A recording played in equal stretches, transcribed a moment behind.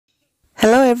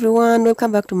Hello everyone,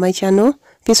 welcome back to my channel.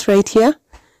 Peace right here.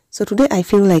 So today I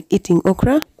feel like eating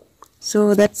okra.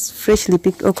 So that's freshly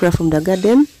picked okra from the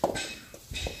garden.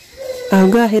 I'll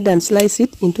go ahead and slice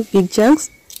it into big chunks.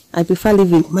 I prefer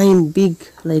leaving mine big,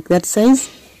 like that size.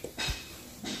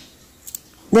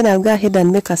 Then I'll go ahead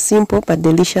and make a simple but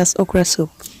delicious okra soup.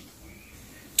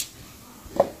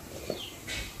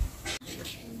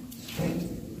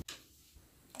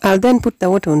 I'll then put the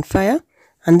water on fire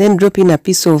and then drop in a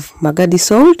piece of magadi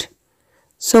salt.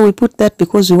 So we put that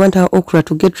because we want our okra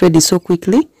to get ready so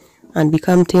quickly and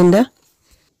become tender.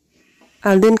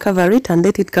 I'll then cover it and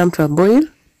let it come to a boil.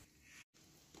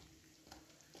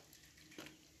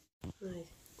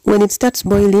 When it starts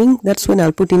boiling, that's when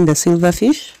I'll put in the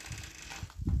silverfish.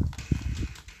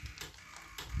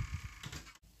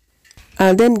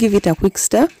 I'll then give it a quick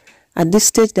stir. At this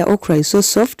stage the okra is so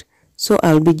soft, so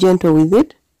I'll be gentle with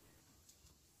it.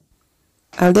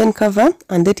 I'll then cover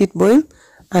and let it boil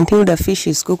until the fish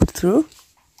is cooked through.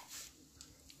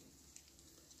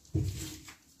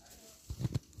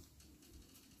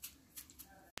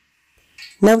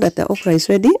 Now that the okra is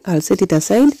ready, I'll set it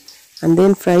aside and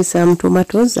then fry some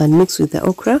tomatoes and mix with the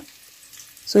okra.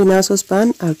 So in our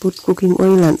saucepan, I'll put cooking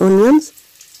oil and onions,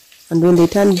 and when they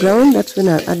turn brown, that's when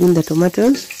I'll add in the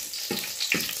tomatoes.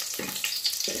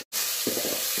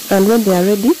 And when they are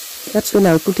ready, that's when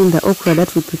I'll put in the okra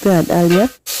that we prepared earlier.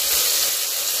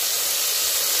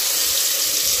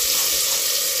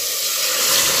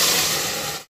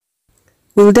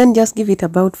 We'll then just give it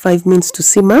about 5 minutes to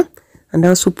simmer and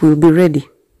our soup will be ready.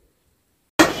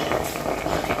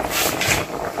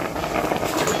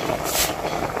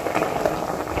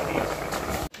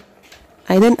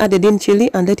 I then added in chili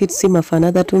and let it simmer for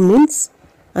another 2 minutes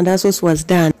and our sauce was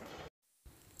done.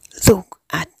 Look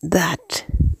at that!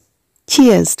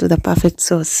 Cheers to the perfect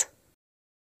sauce.